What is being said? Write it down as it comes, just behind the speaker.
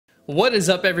What is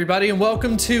up, everybody, and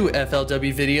welcome to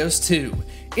FLW Videos 2.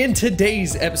 In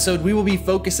today's episode, we will be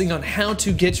focusing on how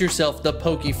to get yourself the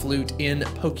Pokeflute in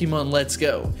Pokemon Let's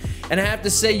Go. And I have to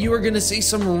say, you are going to see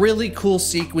some really cool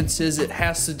sequences. It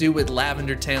has to do with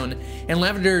Lavender Town, and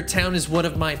Lavender Town is one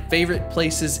of my favorite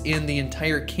places in the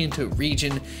entire Kanto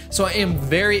region, so I am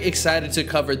very excited to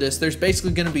cover this. There's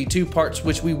basically going to be two parts,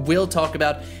 which we will talk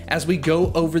about as we go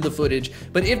over the footage.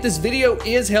 But if this video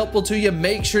is helpful to you,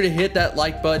 make sure to hit that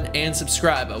like button and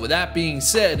subscribe. But with that being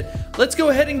said, let's go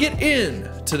ahead and get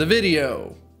into the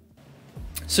video.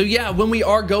 So yeah, when we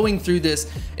are going through this,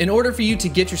 in order for you to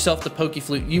get yourself the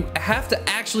Pokeflute, you have to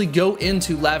actually go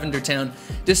into Lavender Town,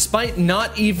 despite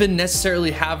not even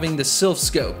necessarily having the Sylph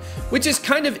Scope, which is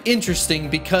kind of interesting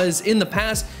because in the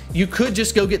past, you could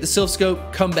just go get the Sylph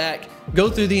Scope, come back, go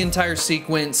through the entire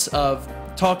sequence of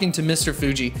talking to Mr.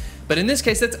 Fuji. But in this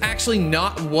case, that's actually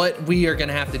not what we are going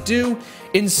to have to do.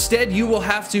 Instead, you will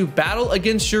have to battle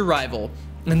against your rival.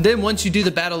 And then once you do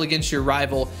the battle against your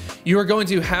rival, you are going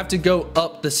to have to go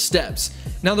up the steps.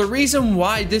 Now, the reason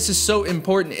why this is so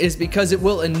important is because it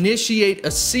will initiate a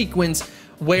sequence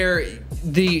where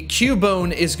the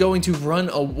Cubone is going to run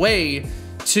away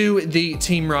to the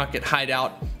Team Rocket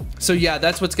hideout. So yeah,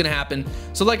 that's what's going to happen.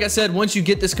 So like I said, once you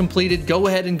get this completed, go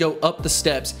ahead and go up the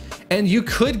steps. And you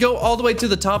could go all the way to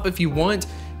the top if you want,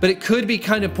 but it could be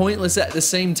kind of pointless at the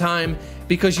same time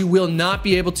because you will not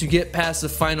be able to get past the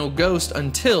final ghost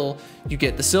until you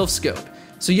get the Sylph Scope.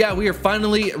 So yeah, we are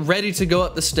finally ready to go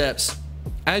up the steps.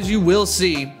 As you will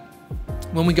see,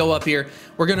 when we go up here,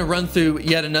 we're going to run through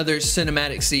yet another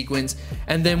cinematic sequence,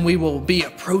 and then we will be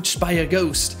approached by a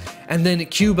ghost, and then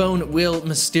Cubone will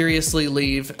mysteriously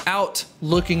leave out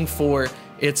looking for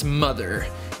its mother.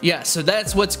 Yeah, so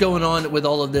that's what's going on with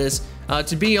all of this.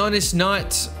 To be honest,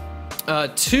 not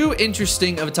too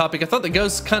interesting of a topic. I thought the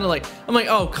ghost kind of like, I'm like,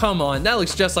 oh, come on, that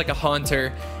looks just like a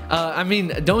Haunter. I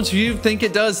mean, don't you think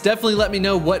it does? Definitely let me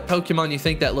know what Pokemon you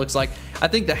think that looks like. I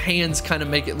think the hands kind of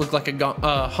make it look like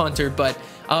a Haunter, but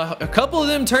a couple of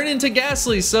them turn into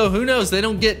Ghastly, so who knows? They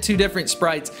don't get two different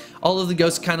sprites. All of the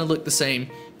ghosts kind of look the same.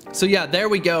 So yeah, there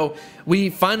we go. We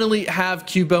finally have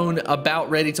Cubone about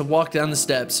ready to walk down the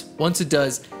steps. Once it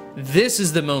does, this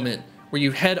is the moment where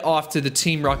you head off to the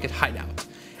Team Rocket hideout.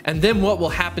 And then what will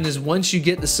happen is once you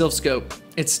get the Sylph Scope,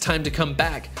 it's time to come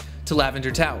back to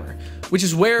Lavender Tower, which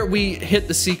is where we hit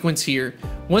the sequence here.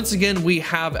 Once again, we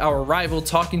have our rival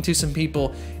talking to some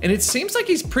people, and it seems like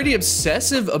he's pretty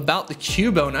obsessive about the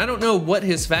Cubone. I don't know what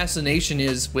his fascination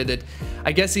is with it.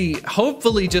 I guess he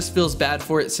hopefully just feels bad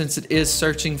for it since it is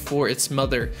searching for its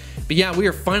mother. But yeah, we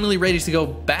are finally ready to go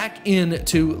back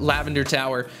into Lavender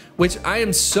Tower, which I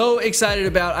am so excited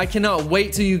about. I cannot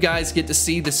wait till you guys get to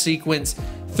see the sequence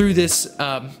through this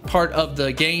part of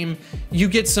the game. You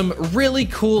get some really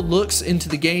cool looks into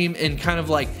the game and kind of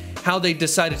like how they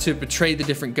decided to portray the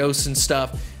different ghosts and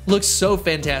stuff. Looks so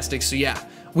fantastic. So yeah,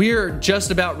 we are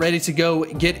just about ready to go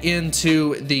get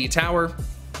into the tower.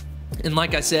 And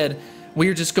like I said, we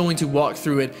are just going to walk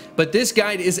through it. But this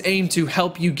guide is aimed to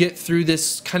help you get through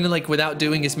this kind of like without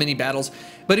doing as many battles.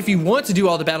 But if you want to do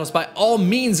all the battles, by all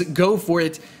means, go for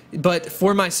it. But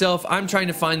for myself, I'm trying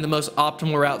to find the most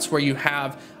optimal routes where you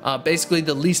have basically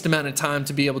the least amount of time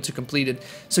to be able to complete it.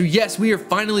 So yes, we are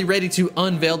finally ready to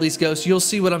unveil these ghosts. You'll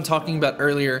see what I'm talking about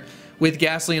earlier with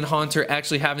Ghastly and Haunter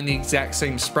actually having the exact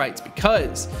same sprites,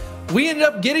 because we ended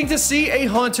up getting to see a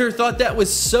Haunter. Thought that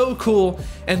was so cool,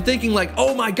 and thinking like,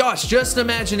 oh my gosh, just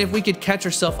imagine if we could catch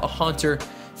ourselves a Haunter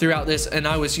throughout this. And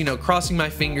I was, you know, crossing my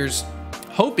fingers,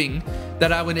 hoping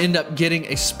that I would end up getting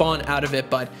a spawn out of it,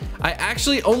 but I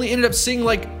actually only ended up seeing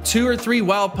like 2 or 3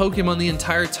 wild Pokemon the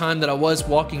entire time that I was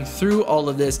walking through all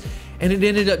of this, and it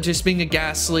ended up just being a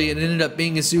Ghastly, and it ended up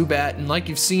being a Zubat, and like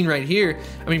you've seen right here,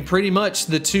 I mean, pretty much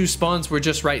the 2 spawns were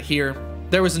just right here.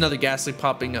 There was another Ghastly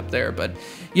popping up there, but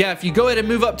yeah, if you go ahead and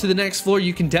move up to the next floor,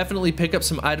 you can definitely pick up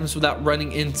some items without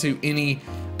running into any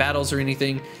battles or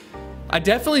anything. I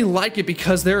definitely like it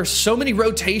because there are so many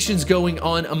rotations going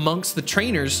on amongst the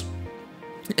trainers,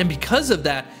 and because of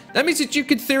that, that means that you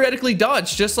could theoretically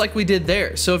dodge just like we did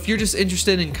there. So if you're just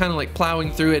interested in kind of like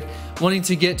plowing through it, wanting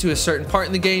to get to a certain part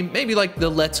in the game, maybe like the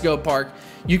Let's Go park,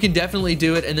 you can definitely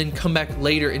do it and then come back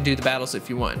later and do the battles if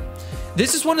you want.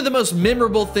 This is one of the most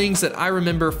memorable things that I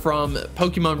remember from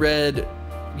Pokemon Red,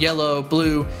 Yellow,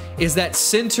 Blue, is that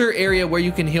center area where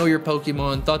you can heal your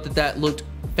Pokemon. Thought that that looked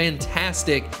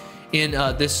fantastic in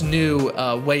this new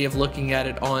way of looking at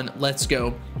it on Let's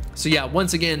Go. So yeah,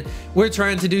 once again, we're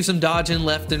trying to do some dodging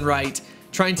left and right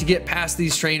trying to get past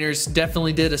these trainers.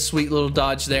 Definitely did a sweet little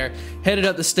dodge there. Headed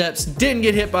up the steps, didn't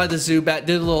get hit by the Zubat,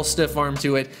 did a little stiff arm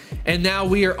to it. And now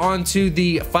we are on to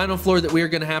the final floor that we are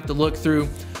going to have to look through.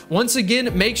 Once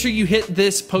again, make sure you hit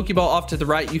this Pokeball off to the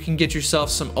right. You can get yourself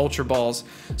some Ultra Balls.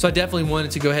 So I definitely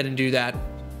wanted to go ahead and do that.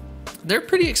 They're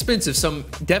pretty expensive, so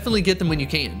definitely get them when you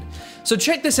can. So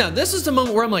check this out. This is the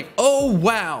moment where I'm like, oh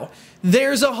wow,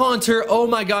 there's a Haunter. Oh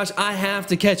my gosh, I have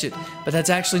to catch it. But that's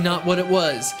actually not what it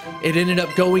was. It ended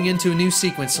up going into a new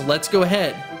sequence. So let's go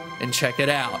ahead and check it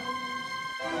out.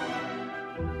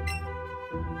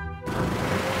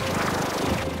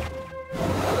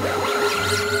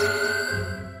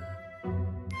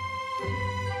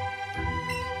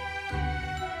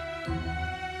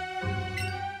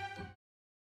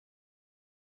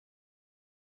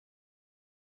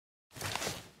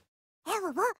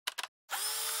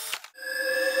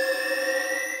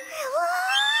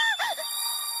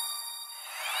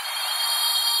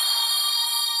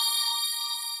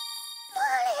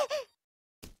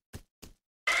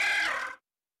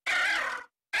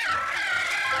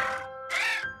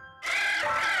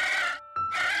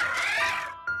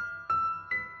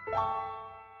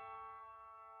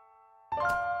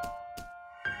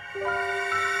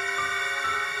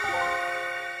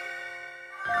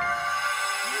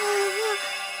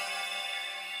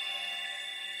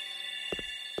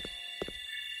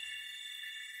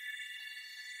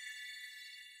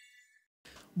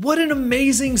 What an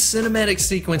amazing cinematic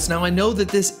sequence. Now I know that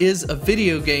this is a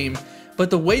video game,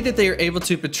 but the way that they are able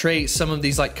to portray some of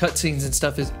these like cutscenes and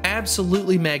stuff is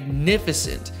absolutely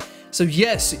magnificent. So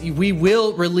yes, we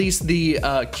will release the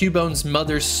Cubone's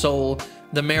mother's soul.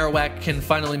 The Marowak can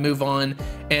finally move on,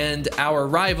 and our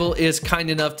rival is kind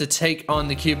enough to take on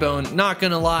the Cubone. Not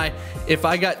gonna lie, if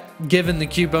I got given the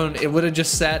Cubone, it would have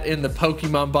just sat in the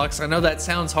Pokemon box. I know that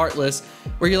sounds heartless,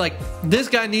 where you're like, this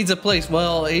guy needs a place.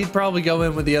 Well, he'd probably go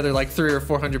in with the other like 300 or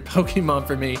 400 Pokemon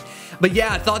for me. But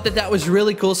yeah, I thought that that was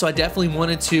really cool, so I definitely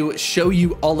wanted to show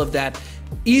you all of that.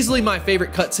 Easily my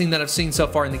favorite cutscene that I've seen so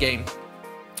far in the game.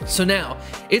 So now,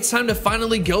 it's time to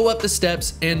finally go up the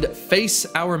steps and face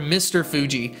our Mr.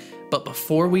 Fuji. But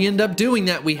before we end up doing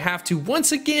that, we have to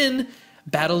once again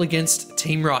battle against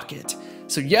Team Rocket.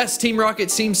 So yes, Team Rocket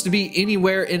seems to be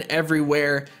anywhere and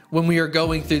everywhere when we are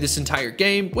going through this entire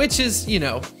game, which is, you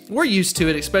know, we're used to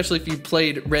it, especially if you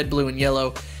played Red, Blue, and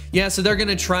Yellow. Yeah, so they're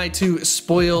gonna try to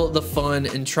spoil the fun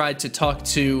and try to talk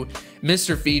to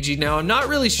Mr. Fiji. Now, I'm not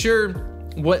really sure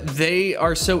what they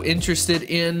are so interested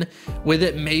in with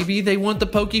it. Maybe they want the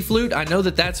Pokeflute. I know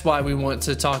that that's why we want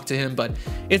to talk to him, but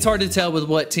it's hard to tell with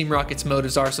what Team Rocket's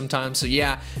motives are sometimes. So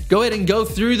yeah, go ahead and go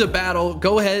through the battle.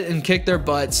 Go ahead and kick their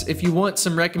butts. If you want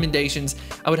some recommendations,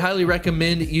 I would highly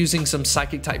recommend using some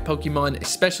Psychic type Pokemon,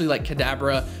 especially like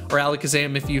Kadabra or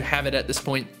Alakazam if you have it at this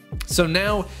point. So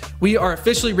now we are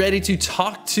officially ready to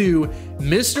talk to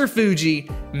Mr. Fuji.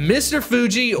 Mr.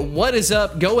 Fuji, what is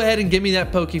up? Go ahead and give me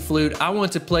that Pokeflute. I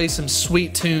want to play some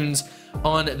sweet tunes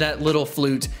on that little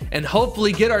flute and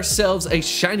hopefully get ourselves a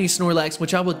shiny Snorlax,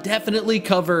 which I will definitely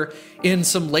cover in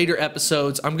some later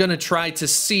episodes. I'm gonna try to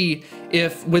see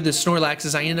if with the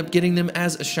Snorlaxes I end up getting them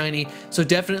as a shiny, so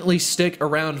definitely stick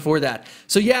around for that.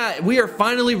 So yeah, we are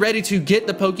finally ready to get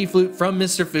the Pokeflute from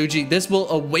Mr. Fuji. This will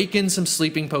awaken some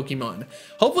sleeping Pokemon.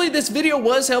 Hopefully this video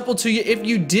was helpful to you. If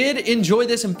you did enjoy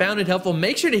this and found it helpful,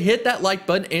 make sure to hit that like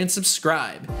button and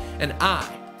subscribe, and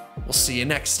I will see you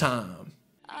next time.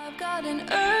 Got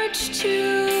an urge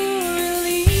to